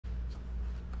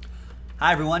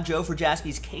Hi everyone, Joe for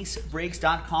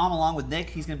JaspysCaseBreaks.com along with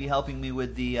Nick. He's going to be helping me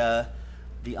with the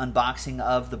unboxing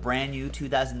of the brand new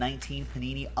 2019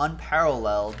 Panini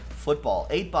Unparalleled Football.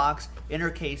 8-box,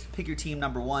 inner case, pick your team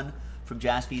number 1 from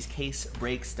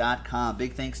JaspysCaseBreaks.com.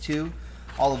 Big thanks to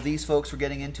all of these folks for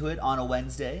getting into it on a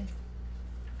Wednesday.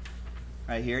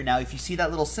 Right here. Now if you see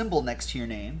that little symbol next to your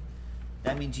name,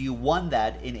 that means you won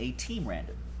that in a team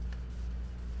random.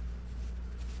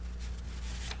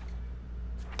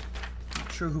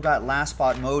 Who got last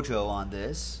spot mojo on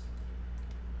this.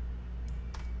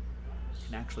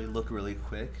 Can actually look really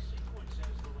quick.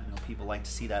 I know people like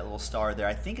to see that little star there.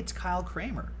 I think it's Kyle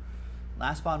Kramer.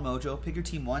 Last spot mojo, pick your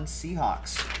team 1,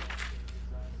 Seahawks.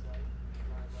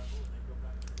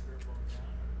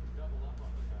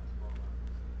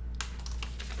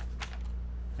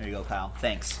 There you go, Kyle.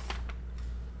 Thanks.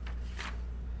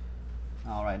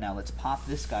 All right, now let's pop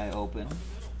this guy open.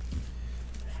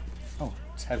 Oh,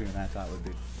 it's heavier than I thought it would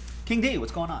be. King D,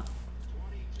 what's going on?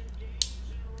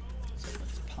 So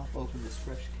let's pop open this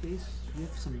fresh case. Do you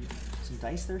have some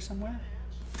dice there somewhere?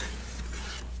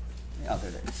 Oh, there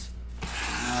it is.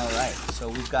 All right, so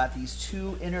we've got these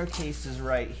 2 inner cases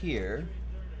right here.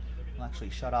 We'll actually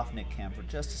shut off Nick Cam for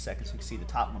just a second so you can see the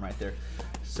top one right there.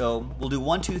 So we'll do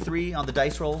 1, 2, 3 on the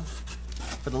dice roll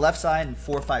for the left side and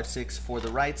 4, 5, 6 for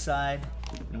the right side.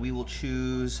 And we will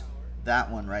choose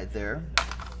that one right there.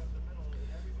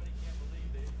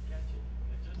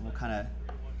 We'll kind of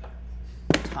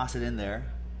toss it in there.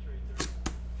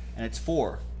 And it's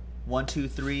 4. 1, 2,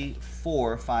 3,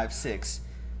 4, 5, 6.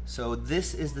 So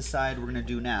this is the side we're going to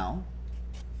do now.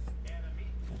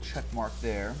 Check mark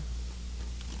there.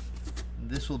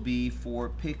 This will be for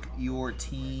Pick Your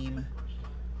Team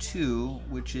 2,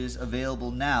 which is available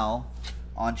now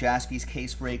on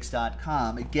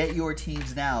JaspysCaseBreaks.com. Get your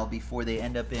teams now before they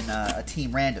end up in a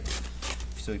team random.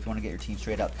 So if you want to get your team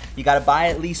straight up, you got to buy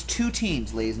at least 2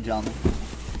 teams, ladies and gentlemen.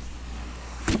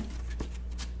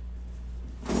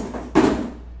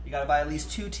 You got to buy at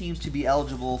least 2 teams to be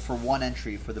eligible for 1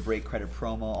 entry for the break credit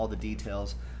promo. All the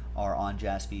details are on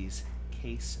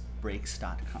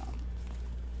JaspysCaseBreaks.com.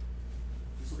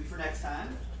 This will be for next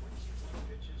time.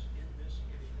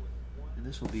 And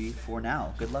this will be for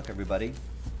now. Good luck, everybody.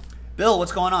 Bill,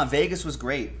 what's going on? Vegas was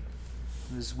great.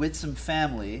 It was with some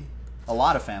family. A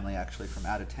lot of family, actually, from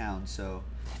out of town, so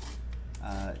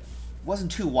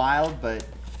wasn't too wild, but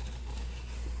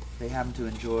they happened to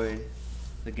enjoy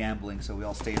the gambling, so we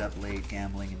all stayed up late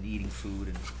gambling and eating food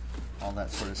and all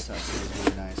that sort of stuff. So it was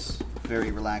really nice.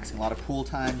 Very relaxing. A lot of pool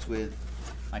times with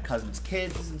my cousin's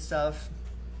kids and stuff.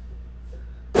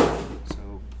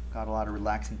 So got a lot of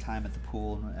relaxing time at the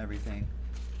pool and everything.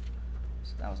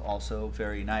 So that was also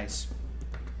very nice.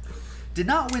 Did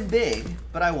not win big,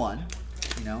 but I won.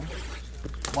 You know,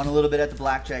 won a little bit at the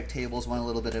blackjack tables, won a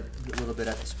little bit at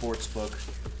the sports book.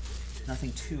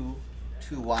 Nothing too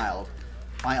wild.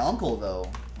 My uncle though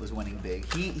was winning big.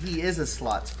 He is a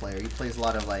slots player. He plays a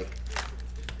lot of like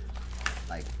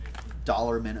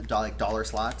dollar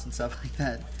slots and stuff like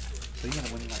that. So he's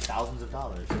gonna win like thousands of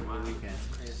dollars every weekend.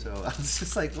 So I was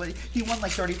just like, what? He won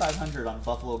like $3,500 on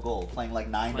Buffalo Gold, playing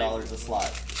like $9 a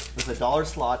slot. It was a $1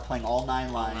 slot, playing all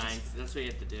 9 lines. That's what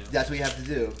you have to do. That's what you have to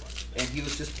do. And he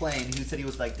was just playing. He said he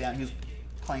was like down. He was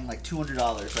playing like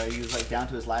 $200, right? He was like down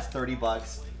to his last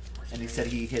 $30, and he said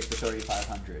he hit the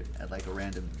 $3,500 at like a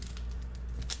random.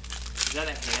 Is that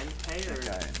a hand pay or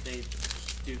they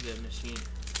do the machine?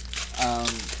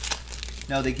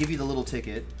 No, they give you the little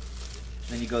ticket.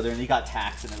 Then you go there, and you got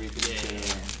tax and everything. Yeah.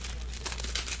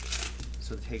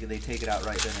 So they take it out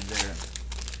right then and there.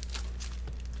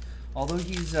 Although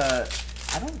he's, I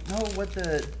don't know what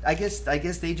the. I guess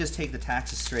they just take the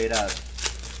taxes straight up.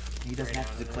 He doesn't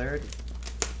have to declare it.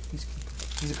 He's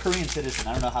a Korean citizen.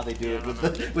 I don't know how they do it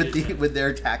with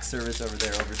their tax service over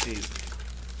there overseas.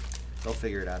 They'll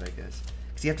figure it out, I guess.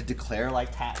 Because you have to declare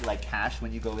like cash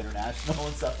when you go international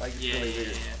and stuff like that.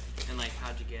 Yeah. And like,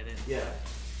 how'd you get it? Yeah.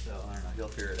 So I don't know. He'll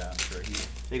figure it out. I'm sure.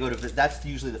 They go to. That's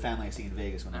usually the family I see in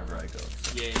Vegas whenever I go.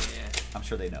 So Yeah. I'm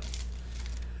sure they know.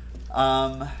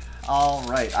 All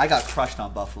right. I got crushed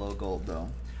on Buffalo Gold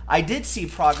though. I did see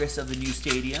progress of the new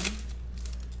stadium.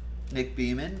 Nick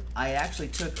Beeman. I actually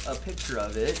took a picture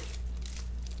of it.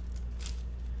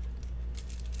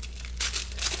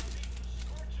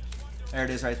 There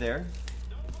it is right there.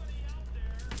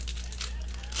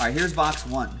 All right, here's box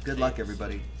 1. Good luck,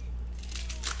 everybody.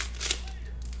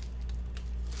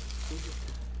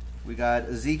 We got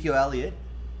Ezekiel Elliott.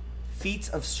 Feats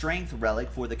of Strength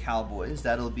relic for the Cowboys.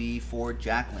 That'll be for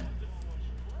Jacqueline.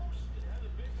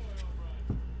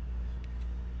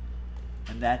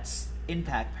 And that's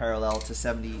Impact parallel to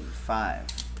 75.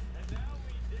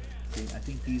 I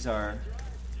think these are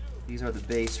the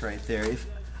base right there. If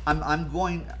I know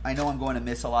I'm going to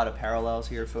miss a lot of parallels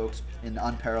here, folks, in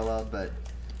unparalleled, but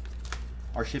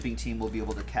our shipping team will be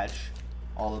able to catch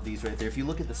all of these right there. If you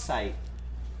look at the site,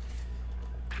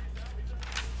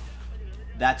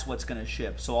 that's what's going to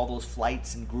ship. So all those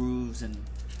flights and grooves and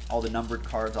all the numbered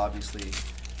cards obviously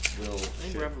will ship. I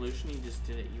think Revolution, you just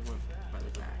did it. You went by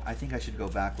the back. I think I should go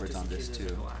backwards just on this too.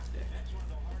 Galactic.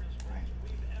 Right.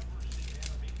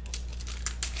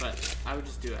 But I would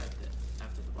just do it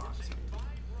after the box.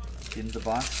 Into the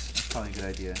box? That's probably a good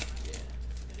idea. Yeah.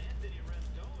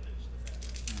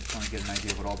 I just want to get an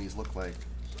idea of what all these look like.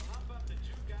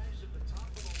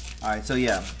 Alright, so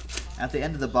yeah, at the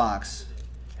end of the box,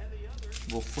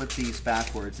 we'll flip these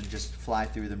backwards and just fly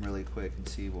through them really quick and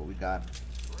see what we got.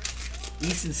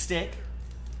 Easton Stick,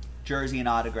 jersey and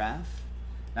autograph.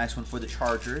 Nice one for the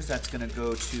Chargers. That's going to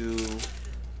go to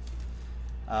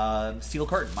Steel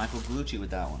Curtain, Michael Gallucci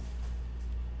with that one.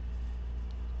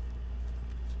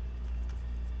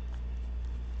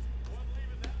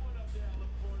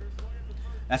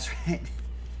 That's right.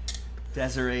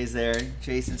 Desiree's there.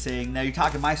 Jason saying, now you're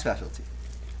talking my specialty.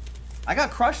 I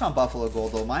got crushed on Buffalo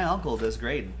Gold, though. My uncle does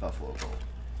great in Buffalo Gold.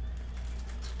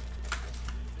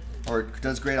 Or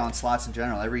does great on slots in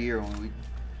general. Every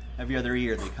other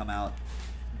year they come out,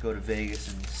 go to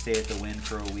Vegas and stay at the Wynn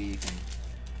for a week. And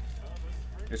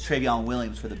there's Travion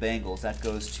Williams for the Bengals. That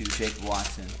goes to Jacob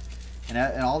Watson.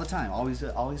 And all the time, always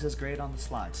does great on the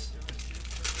slots.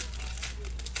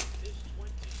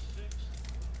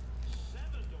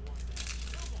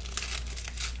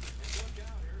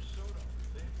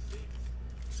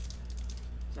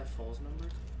 Is that Foles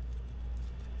numbers?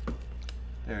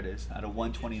 There it is, out of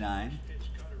 129.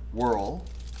 Whirl,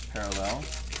 parallel.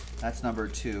 That's number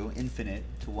 2. Infinite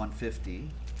to 150.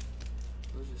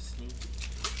 Those are sneaky.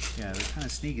 Yeah, they're kind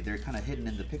of sneaky. They're kind of hidden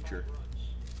in the picture.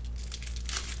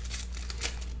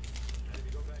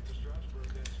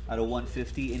 Out of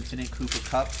 150, Infinite Cooper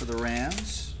Cup for the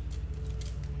Rams.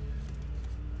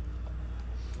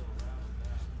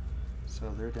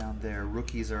 So they're down there.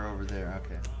 Rookies are over there.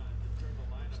 Okay.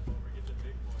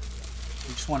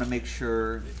 We just want to make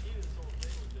sure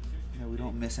we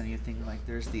don't miss anything. Like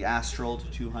there's the Astral to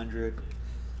 200.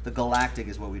 The Galactic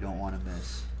is what we don't want to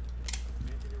miss.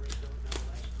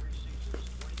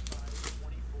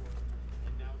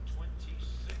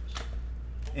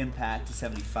 Impact to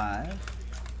 75.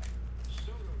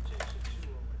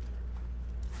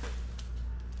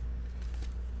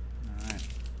 All right,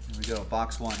 here we go.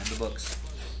 Box 1 in the books.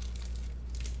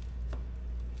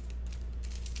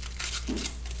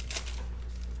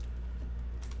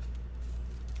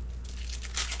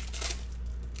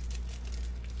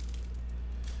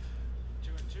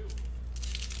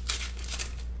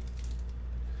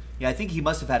 Yeah, I think he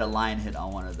must have had a line hit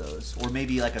on one of those. Or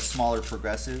maybe like a smaller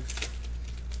progressive.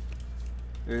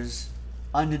 There's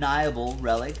Undeniable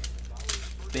Relic,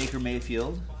 Baker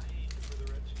Mayfield.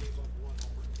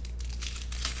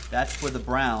 That's for the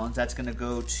Browns. That's going to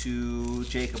go to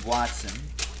Jacob Watson.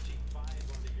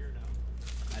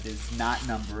 That is not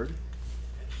numbered.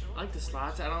 I like the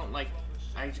slots.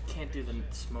 I can't do the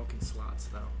smoking slots,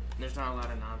 though. There's not a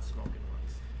lot of non-smoking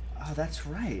ones. Oh, that's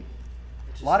right.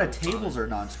 A lot of tables are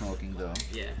non-smoking, though.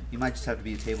 Yeah. You might just have to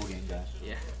be a table game guy.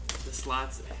 Yeah. The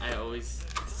slots,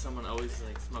 someone always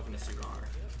like smoking a cigar.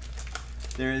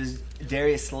 There's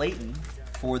Darius Slayton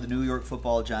for the New York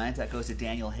Football Giants. That goes to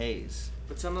Daniel Hayes.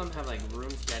 But some of them have like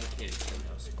rooms dedicated to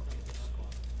no smoking.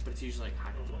 But it's usually like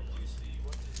high limit.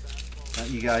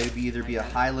 You gotta either be a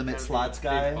high limit slots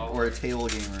guy or a table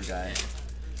gamer guy. Yeah.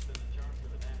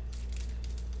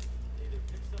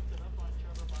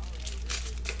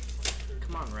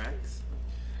 Come on, Rex.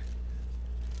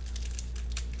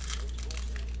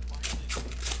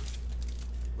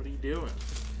 What are you doing?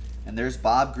 And there's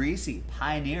Bob Greasy,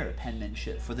 Pioneer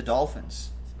penmanship for the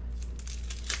Dolphins.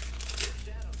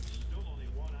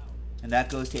 And that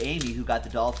goes to Amy, who got the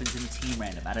Dolphins in the team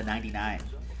random out of 99.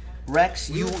 Rex,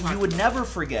 you would never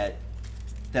forget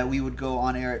that we would go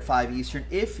on air at 5 Eastern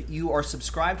if you are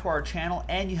subscribed to our channel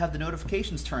and you have the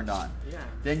notifications turned on. Yeah.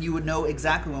 Then you would know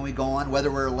exactly when we go on,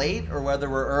 whether we're late or whether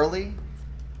we're early,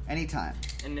 anytime.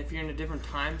 And if you're in a different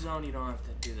time zone, you don't have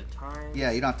to do the time.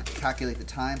 Yeah, you don't have to calculate the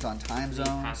times on time zones.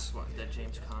 Pass that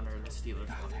James Conner, the Steelers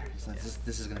one. There it is.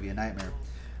 This is going to be a nightmare.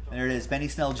 There it is. Benny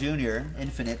Snell Jr.,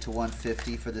 Infinite to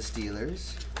 150 for the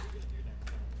Steelers.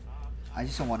 I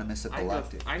just don't want to miss a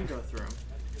Galactic. I can go through them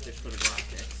just for the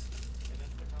Galactics.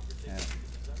 Yeah.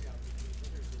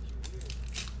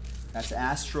 That's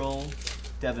Astral,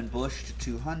 Devin Bush to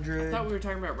 200. I thought we were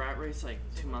talking about Rat Race like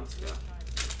 2 months ago.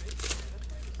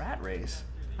 Rat Race?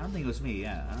 I don't think it was me.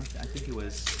 Yeah, I think it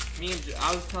was.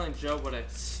 I was telling Joe what a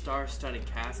star-studded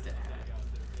cast it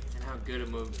had, and how good of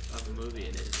a movie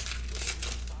it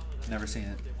is. Never seen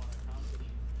it.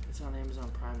 It's on Amazon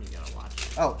Prime. You gotta watch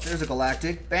it. Oh, there's a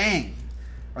Galactic. Bang!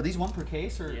 Are these one per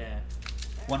case or? Yeah.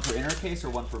 One per inner case or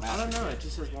one per master? I don't know. It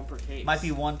just says one per case. Might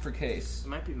be one per case. It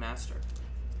might be master.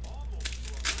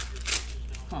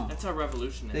 Huh. That's how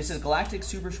Revolution is. They said Galactic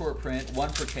Super Short Print,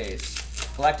 one per case.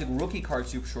 Galactic Rookie Card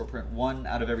Super Short Print, one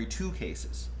out of every 2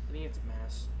 cases. I think it's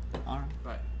mass. All right.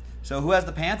 But so who has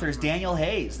the Panthers? Daniel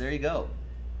Hayes. There you go.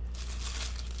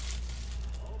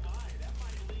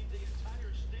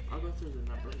 I'll go through the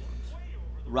numbered ones.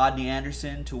 Rodney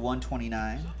Anderson to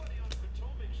 129.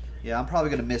 Yeah, I'm probably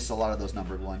going to miss a lot of those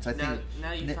numbered ones. I think.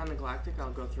 Now you found the Galactic,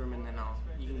 I'll go through them and then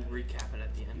you can recap it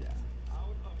at the end.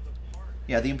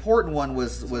 Yeah, the important one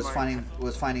was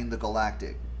finding the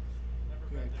Galactic.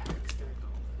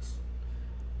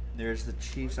 There's the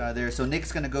Chiefs out there. So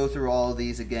Nick's going to go through all of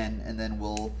these again, and then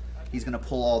he's going to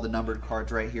pull all the numbered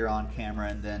cards right here on camera,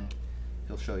 and then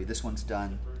he'll show you. This one's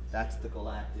done. That's the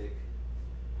Galactic.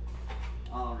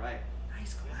 All right.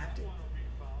 Nice Galactic.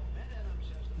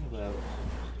 We have a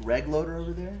reg loader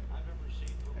over there.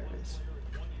 There it is.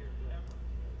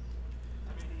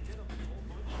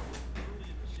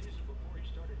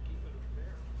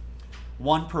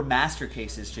 One per master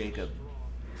cases, Jacob.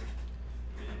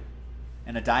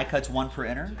 And a die cut's one per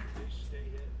inner.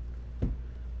 We'll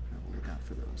look out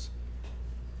for those.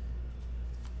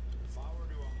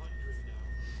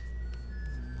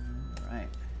 All right.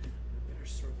 Better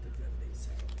sort the gun base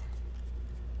out.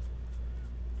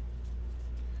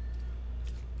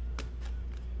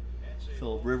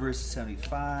 Philip Rivers,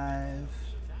 75.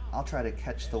 I'll try to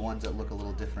catch the ones that look a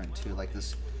little different too, like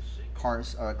this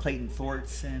Clayton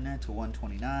Thornton to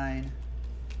 129.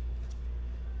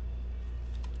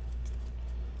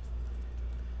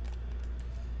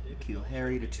 Nikhil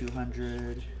Harry to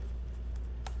 200.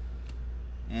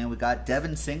 And we got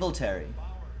Devin Singletary.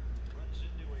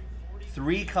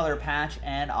 3-color patch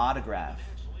and autograph.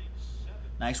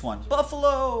 Nice one.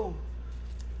 Buffalo!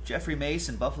 Jeffrey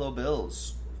Mason, Buffalo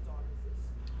Bills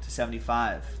to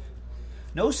 75.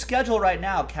 No schedule right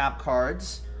now, Cap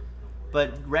Cards.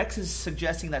 But Rex is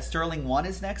suggesting that Sterling 1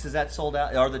 is next. Is that sold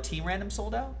out? Are the team random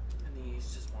sold out? I think he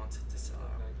just wants it to sell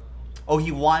out. Oh,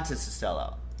 he wants it to sell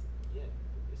out.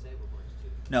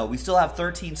 No, we still have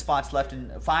 13 spots left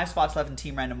 5 spots left in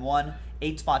Team Random 1,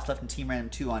 8 spots left in Team Random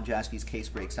 2 on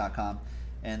JaspysCaseBreaks.com,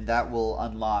 and that will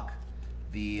unlock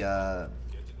the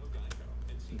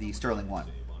Sterling 1.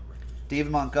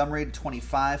 David Montgomery to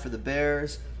 25 for the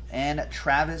Bears, and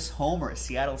Travis Homer,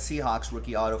 Seattle Seahawks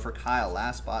rookie auto for Kyle,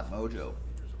 last spot mojo.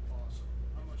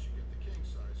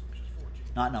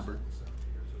 Not numbered,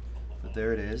 but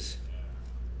there it is.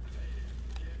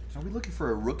 Are we looking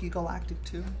for a rookie Galactic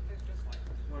too?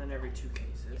 One in every 2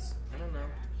 cases. I don't know.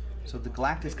 So the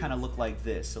Galactics kind of look like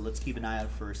this. So let's keep an eye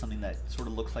out for something that sort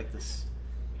of looks like this,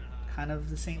 kind of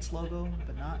the Saints logo,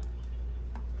 but not.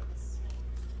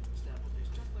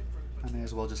 I may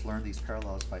as well just learn these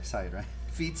parallels by sight, right?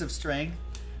 Feats of strength.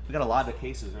 We got a lot of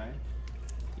cases, right?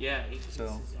 Yeah, 8 so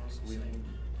cases.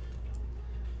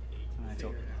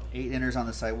 So 8 inners on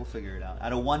the site. We'll figure it out.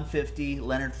 Out of 150,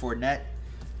 Leonard Fournette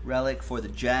relic for the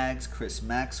Jags. Chris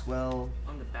Maxwell.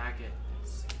 On the back,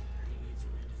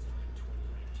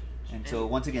 and so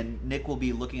once again, Nick will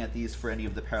be looking at these for any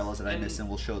of the parallels that I missed, and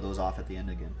we'll show those off at the end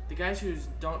again. The guys who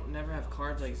never have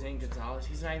cards like Zane Gonzalez,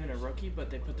 he's not even a rookie, but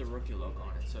they put the rookie logo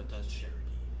on it, so it does ship.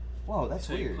 Whoa, that's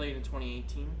weird. So he played in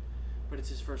 2018, but it's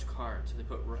his first card, so they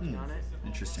put rookie on it.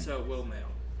 Interesting. So it will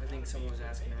mail. I think someone was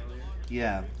asking earlier.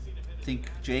 Yeah, I think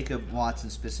Jacob Watson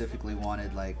specifically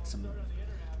wanted like some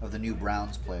of the new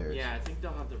Browns players. Yeah, I think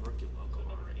they'll have the rookie logo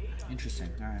already. Interesting.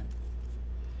 All right.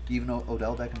 Do you even know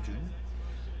Odell Beckham Jr.?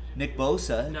 Nick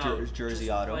Bosa, jersey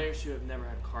just auto. Players who have never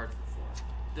had cards before.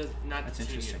 Not That's the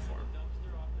team interesting. uniform.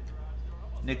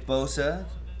 Nick Bosa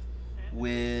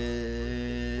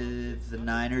with the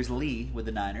Niners. Lee with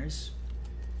the Niners.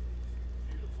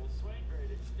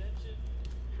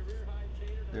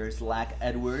 There's Lack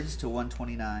Edwards to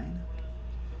 129.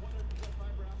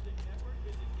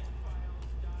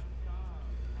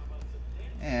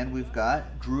 And we've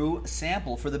got Drew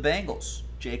Sample for the Bengals.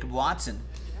 Jacob Watson.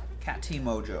 Cat Team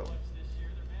Mojo.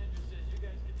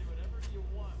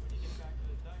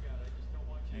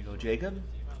 There you go, Jacob.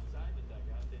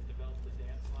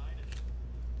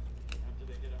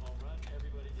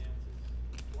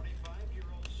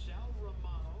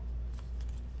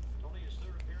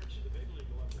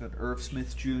 Got Irv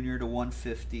Smith Jr. to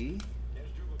 150.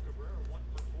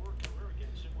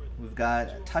 We've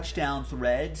got touchdown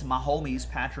threads. Mahomes,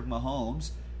 Patrick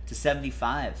Mahomes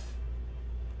 /75.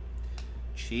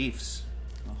 Chiefs.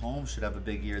 Mahomes should have a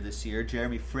big year this year.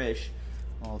 Jeremy Frisch.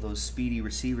 All those speedy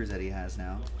receivers that he has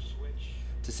now.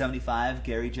 /75,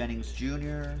 Gary Jennings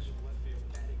Jr.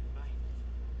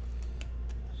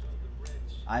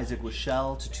 Isaac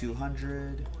Wishell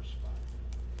 /200.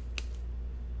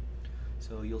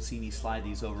 So you'll see me slide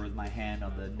these over with my hand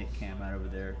on the Nick cam right over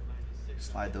there.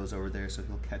 Slide those over there so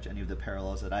he'll catch any of the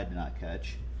parallels that I did not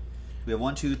catch. We have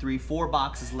 1, 2, 3, 4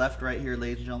 boxes left right here,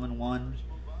 ladies and gentlemen. 1,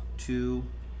 2,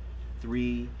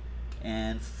 3,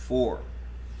 and 4.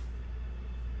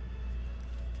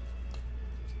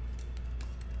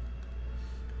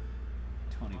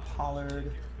 Tony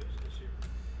Pollard.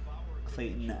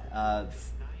 Clayton, how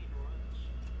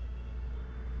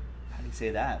do you say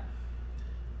that?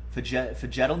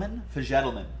 Fagettleman?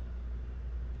 Fagettleman.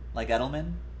 Like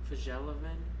Edelman?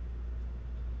 Fagettleman?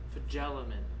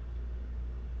 Fagettleman.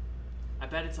 I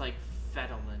bet it's like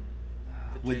Fettelman.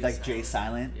 With like J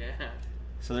silent? Yeah.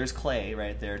 So there's Clay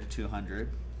right there /200.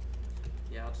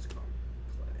 Yeah, I'll just call him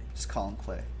Clay. Just call him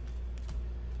Clay.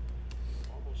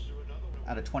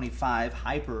 Out of 25,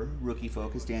 Hyper Rookie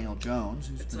Focus, Daniel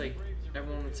Jones. It's like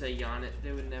everyone would say Giannis.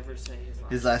 They would never say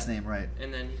his last name, right?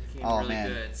 And then he became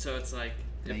really good. So it's like,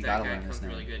 yeah, if that guy comes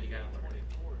really good, you gotta learn it.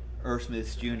 Irv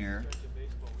Smith Jr.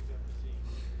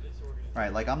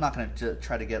 Right, like I'm not gonna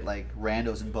try to get like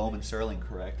Randos and Bowman Sterling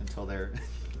correct until they're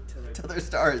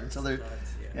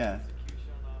yeah.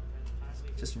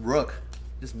 Just Rook,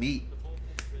 just meat.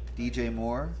 DJ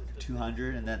Moore,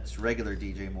 200, and that's regular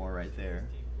DJ Moore right there.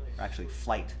 Or actually,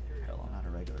 Flight. Hell, not a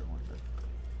regular one. But...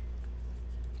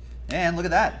 And look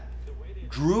at that,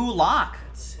 Drew Lock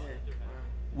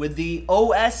with the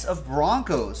OS of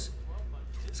Broncos.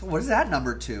 So what is that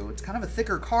number 2? It's kind of a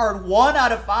thicker card. 1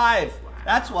 out of 5.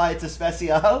 That's why it's a special.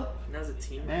 That was a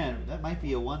team Man, that might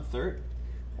be a 1/3.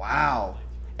 Wow.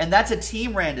 And that's a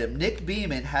team random. Nick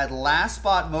Beeman had last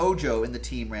spot mojo in the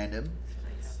team random.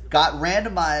 Nice. Got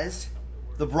randomized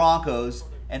the Broncos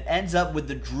and ends up with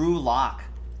the Drew Lock.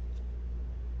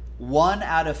 1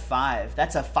 out of 5.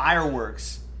 That's a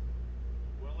fireworks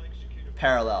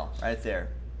parallel right there.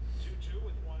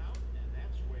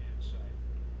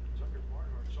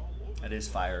 That is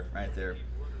fire right there.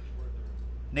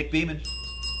 Nick Beeman.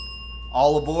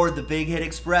 All aboard the Big Hit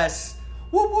Express.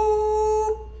 Whoop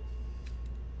whoop.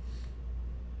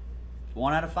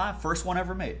 1 out of 5. First one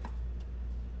ever made.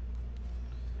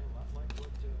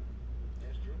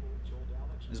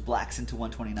 There's Blackson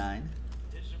 /129.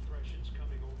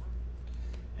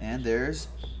 And there's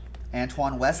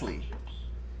Antoine Wesley.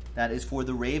 That is for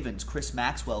the Ravens. Chris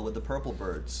Maxwell with the Purple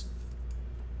Birds.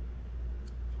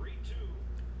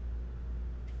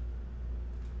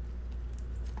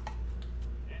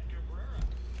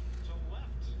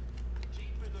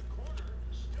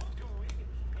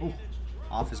 Ooh,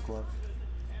 off his glove.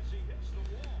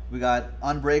 We got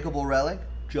Unbreakable Relic,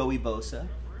 Joey Bosa.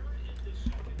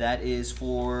 That is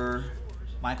for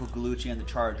Michael Gallucci and the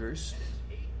Chargers.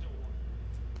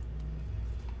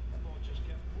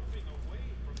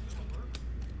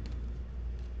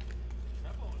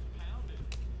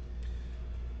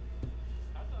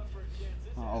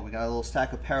 Oh, we got a little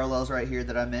stack of parallels right here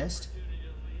that I missed.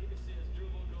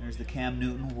 There's the Cam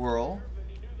Newton Whirl.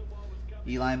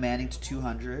 Eli Manning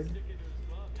 /200.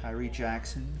 Tyree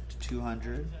Jackson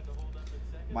 /200.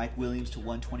 Mike Williams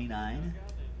 /129.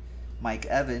 Mike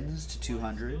Evans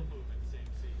 /200.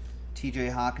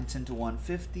 TJ Hawkinson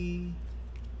 /150.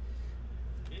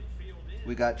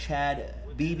 We got Chad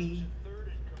Beebe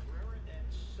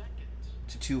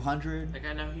 /200. Like,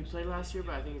 I know he played last year,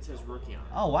 but I think it says rookie on it.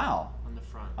 Oh, wow. On the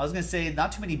front. I was going to say,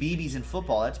 not too many Beebes in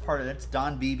football. That's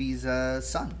Don Beebe's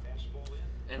son.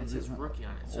 And it says rookie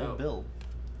on it. So Old Bill.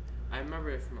 I remember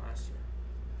it from last year.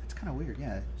 It's kind of weird,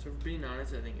 yeah. So for being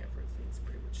honest, I think everything's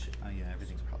pretty much shipped. Oh yeah,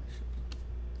 everything's probably shipped.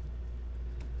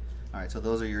 All right, so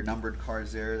those are your numbered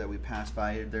cards there that we passed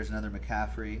by. There's another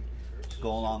McCaffrey. Go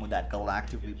along with that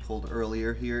Galactic we pulled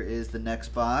earlier. Here is the next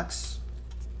box.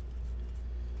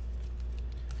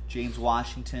 James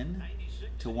Washington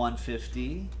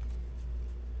 /150.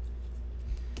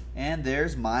 And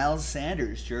there's Miles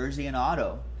Sanders, jersey and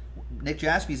auto. Nick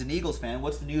Jaspy's an Eagles fan.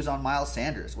 What's the news on Miles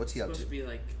Sanders? What's he up to? Supposed to be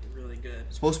like really good.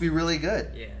 Supposed to be really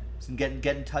good. Yeah. He's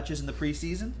getting touches in the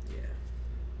preseason. Yeah.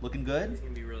 Looking good. He's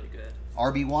gonna be really good.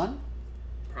 RB1.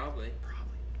 Probably.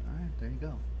 All right, there you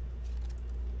go.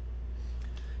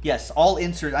 Yes, all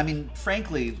insert. I mean,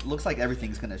 frankly, looks like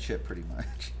everything's gonna ship pretty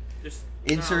much. Just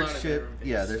insert ship.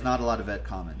 Yeah, there's not a lot of vet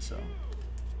comments. So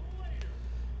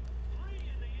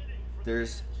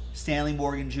there's Stanley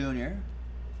Morgan Jr.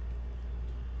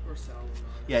 Or Salomon.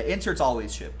 Yeah, inserts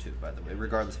always ship too, by the way,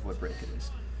 regardless of what break it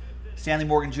is. Stanley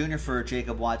Morgan Jr. for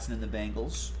Jacob Watson and the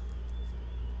Bengals.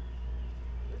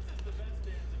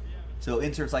 So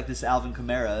inserts like this Alvin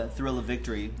Kamara, Thrill of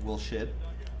Victory, will ship,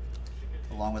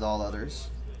 along with all others.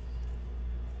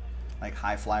 Like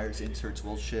High Flyers inserts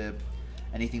will ship.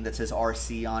 Anything that says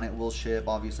RC on it will ship.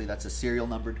 Obviously, that's a serial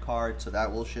numbered card, so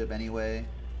that will ship anyway.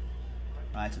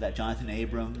 All right, so that Jonathan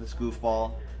Abram, this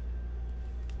goofball,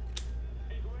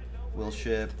 will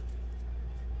ship.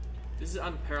 This is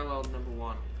Unparalleled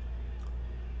 #1.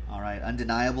 All right,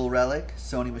 Undeniable Relic,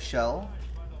 Sony Michel.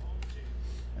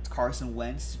 That's Carson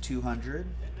Wentz to 200.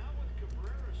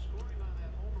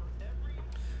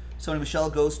 Sony Michel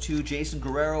goes to Jason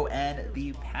Guerrero and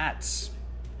the Pats.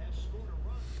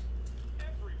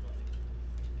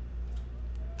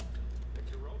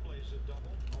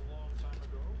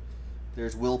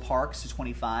 There's Will Parks to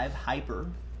 25, Hyper.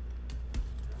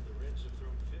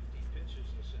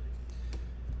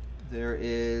 There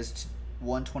is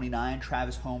 129,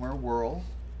 Travis Homer, Whirl.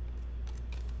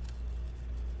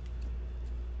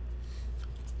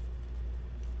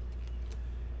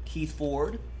 Keith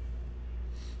Ford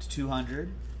to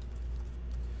 200.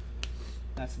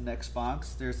 That's the next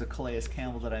box. There's the Calais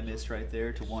Campbell that I missed right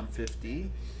there to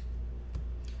 150.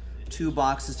 2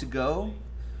 boxes to go.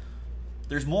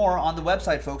 There's more on the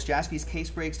website, folks.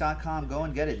 JaspysCaseBreaks.com. Go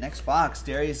and get it. Next box,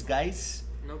 Darius Geis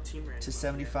No team random to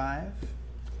 75.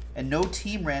 And no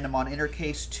team random on Inner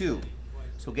Case 2.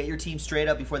 So get your team straight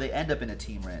up before they end up in a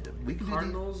team random. We can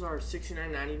Cardinals are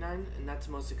 $69.99, and that's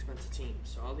the most expensive team.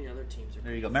 So all the other teams are.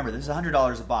 There you go. Remember, this is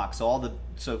 $100 a box,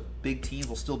 so big teams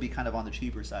will still be kind of on the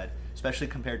cheaper side, especially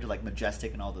compared to like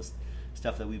Majestic and all this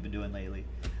stuff that we've been doing lately.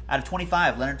 Out of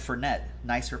 25, Leonard Fournette.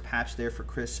 Nicer patch there for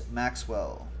Chris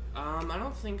Maxwell. I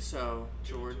don't think so,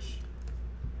 George.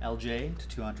 LJ to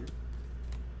 200.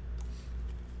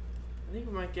 I think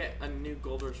we might get a new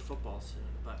Gold Rush football soon,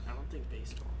 but I don't think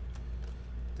baseball.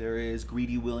 There is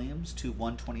Greedy Williams to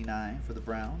 129 for the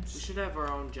Browns. We should have our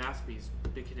own Jaspys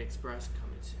Big Hit Express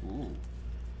coming soon. Ooh.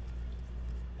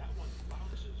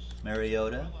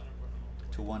 Mariota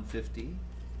to 150.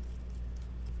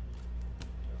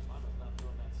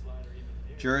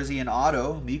 Jersey and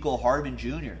auto, Mecole Hardman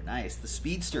Jr. Nice. The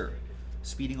Speedster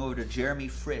speeding over to Jeremy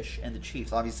Frisch and the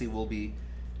Chiefs. Obviously, we'll be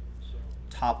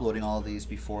top-loading all of these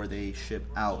before they ship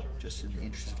out, just in the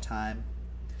interest of time.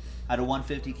 Out of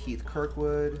 150, Keith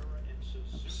Kirkwood.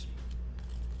 Oops.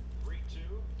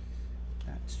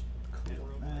 That's cool.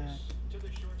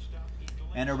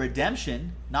 And a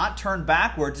redemption, not turned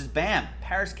backwards, is bam.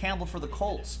 Paris Campbell for the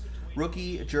Colts.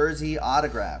 Rookie jersey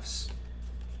autographs.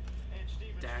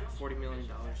 Dak, $40 million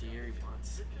a year he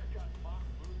wants.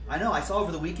 I know. I saw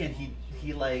over the weekend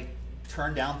he like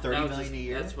turned down $30 million a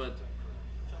year. That's what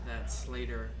that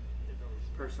Slater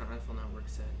person on NFL Network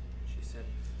said. She said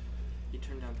he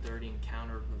turned down 30 and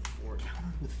countered with 40.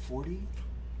 Countered with 40?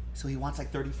 So he wants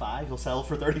like 35? He'll settle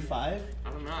for 35? I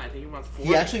don't know. I think he wants 40.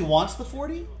 He actually wants the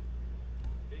 40?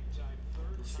 We'll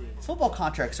see. Football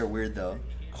contracts are weird though.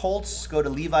 Colts go to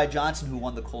Levi Johnson, who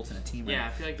won the Colts in a team. Yeah, I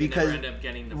feel like they never end up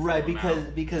getting the full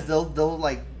amount. Because they'll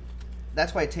like,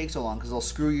 that's why it takes so long, because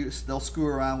they'll screw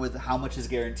around with how much is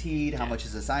guaranteed, how much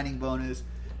is a signing bonus.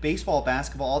 Baseball,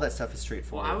 basketball, all that stuff is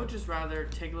straightforward. Well, I would just rather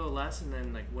take a little less and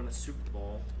then like win a Super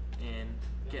Bowl and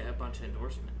get a bunch of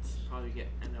endorsements. Probably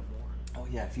end up more. Oh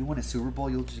yeah, if you win a Super Bowl,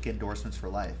 you'll just get endorsements for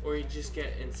life. Or you just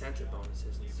get incentive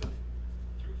bonuses and stuff.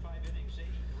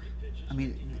 I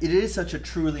mean, it is such a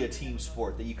truly a team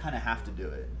sport that you kind of have to do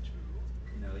it.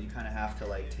 You know, you kind of have to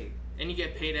like take. And you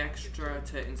get paid extra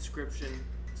to inscription,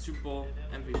 Super Bowl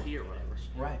MVP or whatever.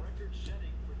 Right.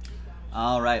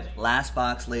 All right, last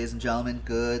box, ladies and gentlemen.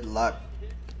 Good luck.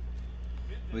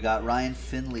 We got Ryan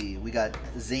Finley. We got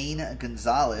Zane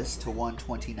Gonzalez to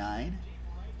 129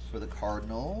 for the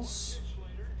Cardinals.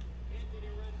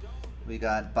 We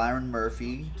got Byron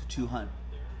Murphy to 200.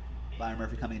 Byron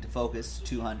Murphy coming into focus,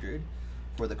 200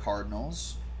 for the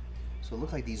Cardinals. So it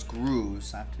looks like these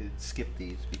grooves, I have to skip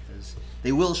these because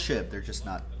they will ship. They're just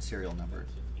not serial numbered.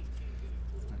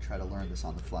 I'm going to try to learn this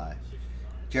on the fly.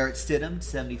 Jarrett Stidham,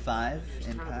 75, There's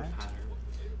impact. kind of a pattern.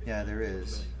 Yeah, there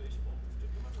is.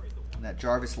 And that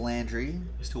Jarvis Landry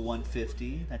is to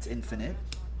 150. That's infinite.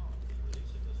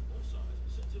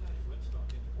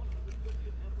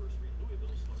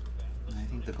 And I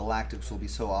think the Galactics will be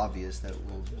so obvious that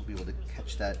we'll be able to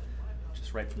catch that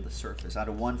just right from the surface. Out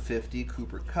of 150,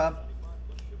 Cooper Kupp.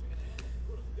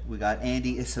 We got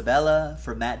Andy Isabella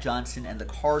for Matt Johnson and the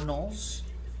Cardinals.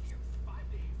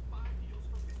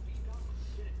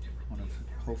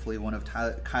 Hopefully one of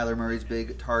Kyler Murray's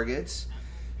big targets.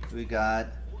 We got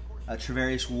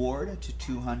Travarius Ward to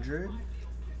 200.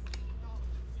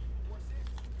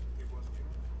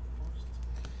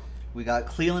 We got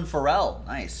Cleveland Farrell.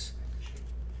 Nice.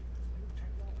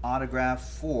 Autograph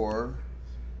for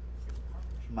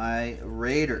my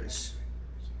Raiders.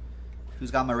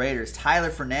 Who's got my Raiders? Tyler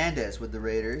Fernandez with the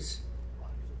Raiders.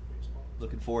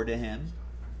 Looking forward to him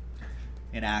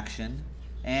in action.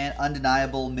 And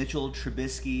undeniable Mitchell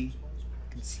Trubisky. You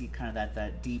can see kind of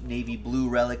that deep navy blue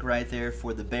relic right there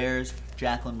for the Bears.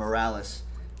 Jacqueline Morales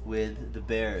with the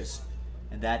Bears.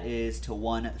 And that is to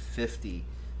 150.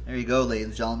 There you go, ladies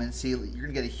and gentlemen. See, you're going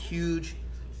to get a huge,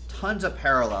 tons of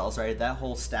parallels, right? That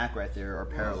whole stack right there are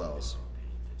parallels.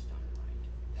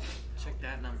 Check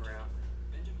that number out.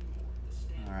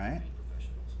 All right.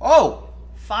 Oh,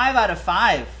 5 out of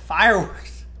 5.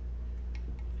 Fireworks.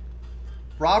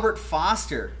 Robert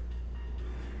Foster.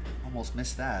 Almost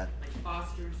missed that.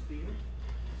 Foster's beer.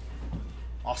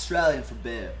 Australian for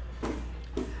beer.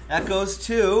 That goes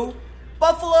to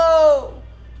Buffalo.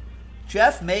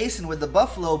 Jeff Mason with the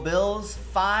Buffalo Bills.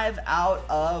 5 out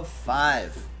of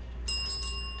 5.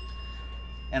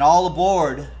 And all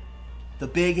aboard the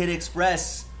Big Hit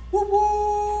Express. Whoop,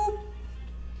 whoop.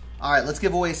 All right, let's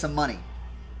give away some money.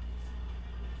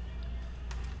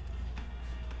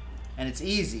 And it's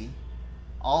easy.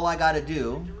 All I got to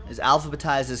do is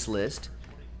alphabetize this list.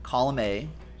 Column A.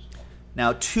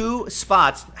 Now, 2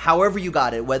 spots, however you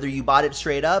got it, whether you bought it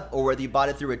straight up or whether you bought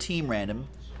it through a team random,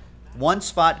 2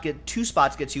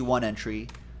 spots gets you 1 entry,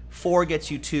 4 gets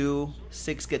you 2,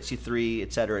 6 gets you 3,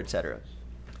 etc., etc.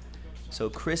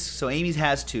 So Amy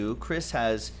has 2, Chris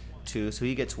has 2, so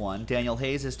he gets 1. Daniel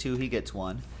Hayes has 2, he gets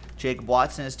 1. Jacob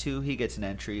Watson has 2, he gets an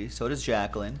entry. So does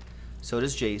Jacqueline. So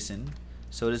does Jason.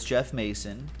 So does Jeff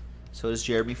Mason. So does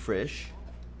Jeremy Frisch.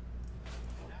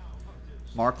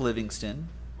 Mark Livingston.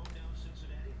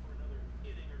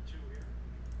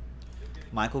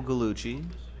 Michael Gallucci.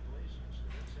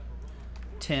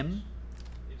 Tim.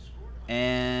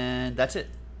 And that's it.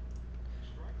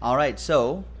 All right,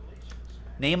 so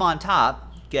name on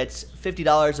top gets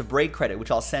 $50 of break credit,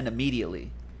 which I'll send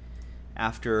immediately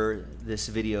after this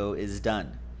video is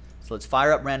done. So let's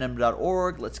fire up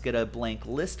random.org. Let's get a blank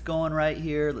list going right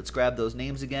here. Let's grab those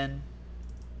names again.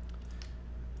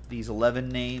 These 11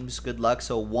 names. Good luck.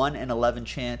 So 1 in 11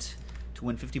 chance to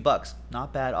win $50.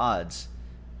 Not bad odds.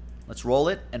 Let's roll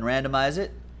it and randomize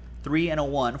it. 3 and a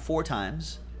 1 4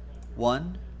 times.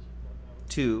 1,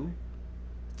 2,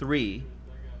 3,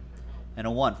 and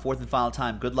a 1. 4th and final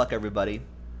time. Good luck, everybody.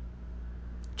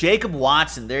 Jacob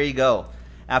Watson. There you go.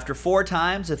 After 4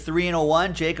 times, a 3 and a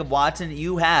 1, Jacob Watson,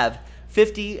 you have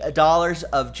 $50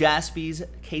 of Jaspy's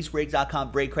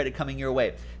CaseBreaks.com break credit coming your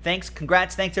way. Thanks.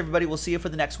 Congrats. Thanks, everybody. We'll see you for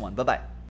the next one. Bye-bye.